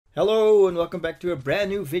Hello and welcome back to a brand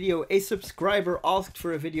new video. A subscriber asked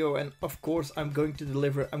for a video and of course I'm going to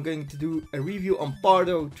deliver. I'm going to do a review on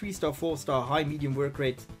Pardo, 3-star, 4-star, high medium work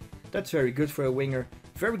rate. That's very good for a winger.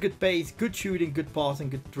 Very good pace, good shooting, good passing,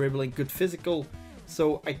 good dribbling, good physical.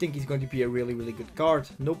 So I think he's going to be a really good card.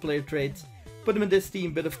 No player traits. Put him in this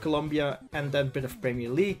team, bit of Colombia and then bit of Premier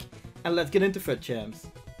League. And let's get into FUT Champs.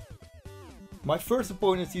 My first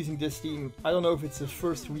opponent's using this team. I don't know if it's his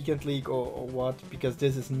first weekend league or what, because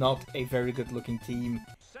this is not a very good looking team.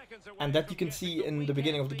 And that you can see in the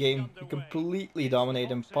beginning of the game, you completely dominate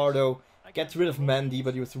him. Pardo gets rid of Mendy,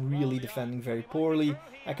 but he was really defending very poorly.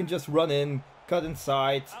 I can just run in, cut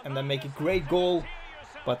inside, and then make a great goal.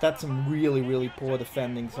 But that's some really poor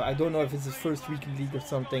defending. So I don't know if it's his first weekend league or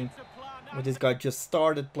something, where this guy just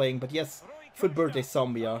started playing. But yes, FUT Birthday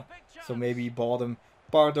Zambia, so maybe he bought him.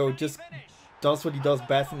 Pardo just does what he does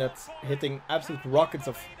best, and that's hitting absolute rockets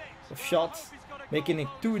of shots, making it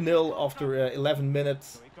 2-0 after 11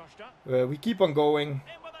 minutes. We keep on going.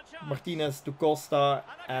 Martinez to Costa,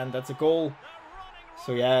 and that's a goal.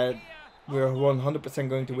 So yeah, we're 100%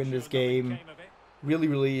 going to win this game.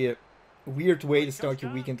 Really weird way to start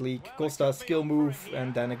your weekend league. Costa skill move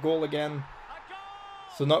and then a goal again.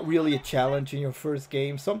 So not really a challenge in your first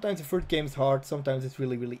game. Sometimes the first game is hard, sometimes it's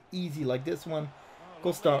really easy like this one.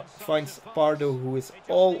 Costa finds Pardo, who is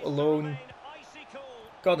all alone,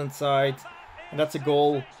 got inside, and that's a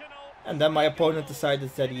goal. And then my opponent decided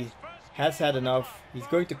that he has had enough. He's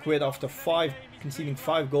going to quit after conceding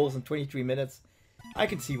 5 goals in 23 minutes. I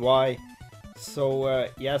can see why. So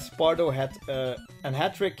yes, Pardo had a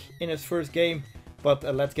hat-trick in his first game, but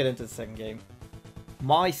let's get into the second game.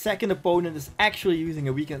 My second opponent is actually using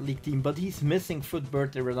a weekend league team, but he's missing FUT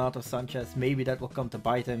Birthday Renato Sanchez. Maybe that will come to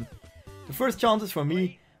bite him. The first chances for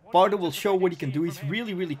me, Pardo will show what he can do. He's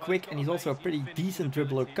really quick, and he's also a pretty decent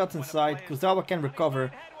dribbler. Cuts inside, Kurzawa can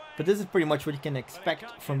recover, but this is pretty much what you can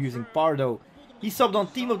expect from using Pardo. He subbed on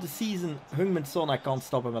Team of the Season, Heung-min Son. I can't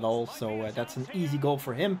stop him at all, so that's an easy goal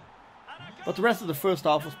for him. But the rest of the first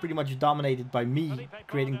half was pretty much dominated by me,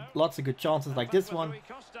 creating lots of good chances like this one,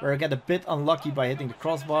 where I get a bit unlucky by hitting the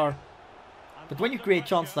crossbar. But when you create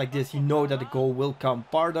chances like this, you know that the goal will come.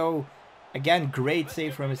 Pardo, again, great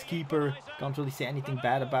save from his keeper. Can't really say anything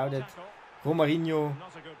bad about it. Romarinho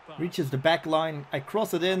reaches the back line. I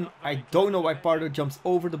cross it in. I don't know why Pardo jumps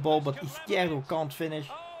over the ball, but Izquierdo can't finish.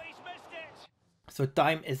 So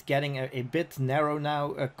time is getting a bit narrow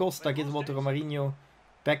now. Costa gives the ball to Romarinho.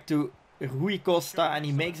 Back to Rui Costa, and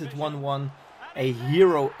he makes it 1-1. A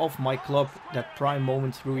hero of my club, that prime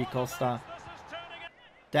moments, Rui Costa.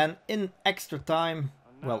 Then in extra time,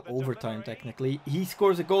 well, overtime technically, he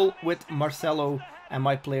scores a goal with Marcelo, and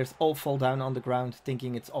my players all fall down on the ground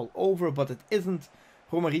thinking it's all over, but it isn't.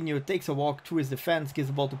 Romarinho takes a walk through his defense, gives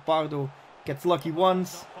the ball to Pardo, gets lucky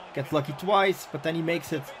once, gets lucky twice, but then he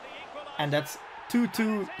makes it, and that's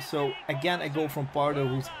 2-2. So again, a goal from Pardo,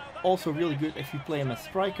 who's also really good if you play him as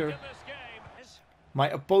striker. My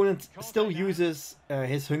opponent still uses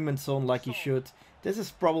his Heung-min Son like he should. This is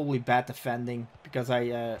probably bad defending, because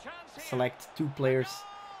I select 2 players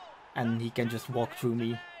and he can just walk through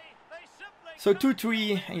me. So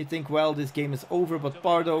 2-3, and you think, well, this game is over, but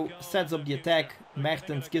Pardo sets up the attack.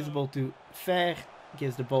 Mertens gives the ball to Fer,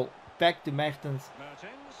 gives the ball back to Mertens.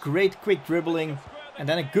 Great quick dribbling, and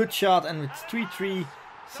then a good shot, and it's 3-3.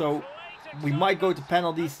 So we might go to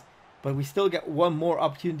penalties, but we still get one more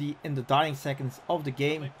opportunity in the dying seconds of the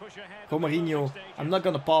game. Romarinho, I'm not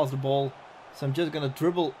going to pass the ball, so I'm just going to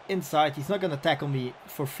dribble inside. He's not going to tackle me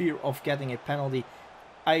for fear of getting a penalty.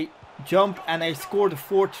 I jump and I score the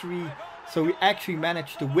 4-3. So we actually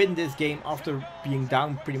managed to win this game after being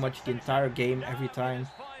down pretty much the entire game every time.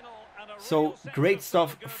 So great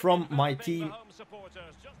stuff from my team.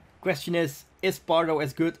 Question is Pardo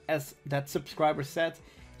as good as that subscriber said?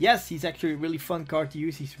 Yes, he's actually a really fun card to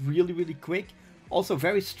use. He's really quick. Also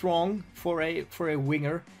very strong for a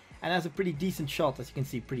winger. And has a pretty decent shot, as you can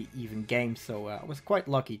see, pretty even game. So I was quite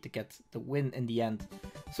lucky to get the win in the end.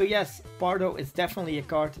 So yes, Pardo is definitely a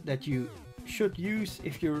card that you should use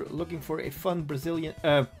if you're looking for a fun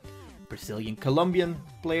Colombian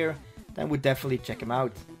player. Then would definitely check him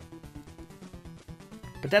out.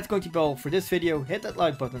 But that's going to be all for this video. Hit that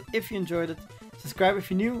like button if you enjoyed it. Subscribe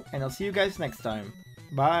if you're new, and I'll see you guys next time.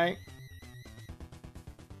 Bye.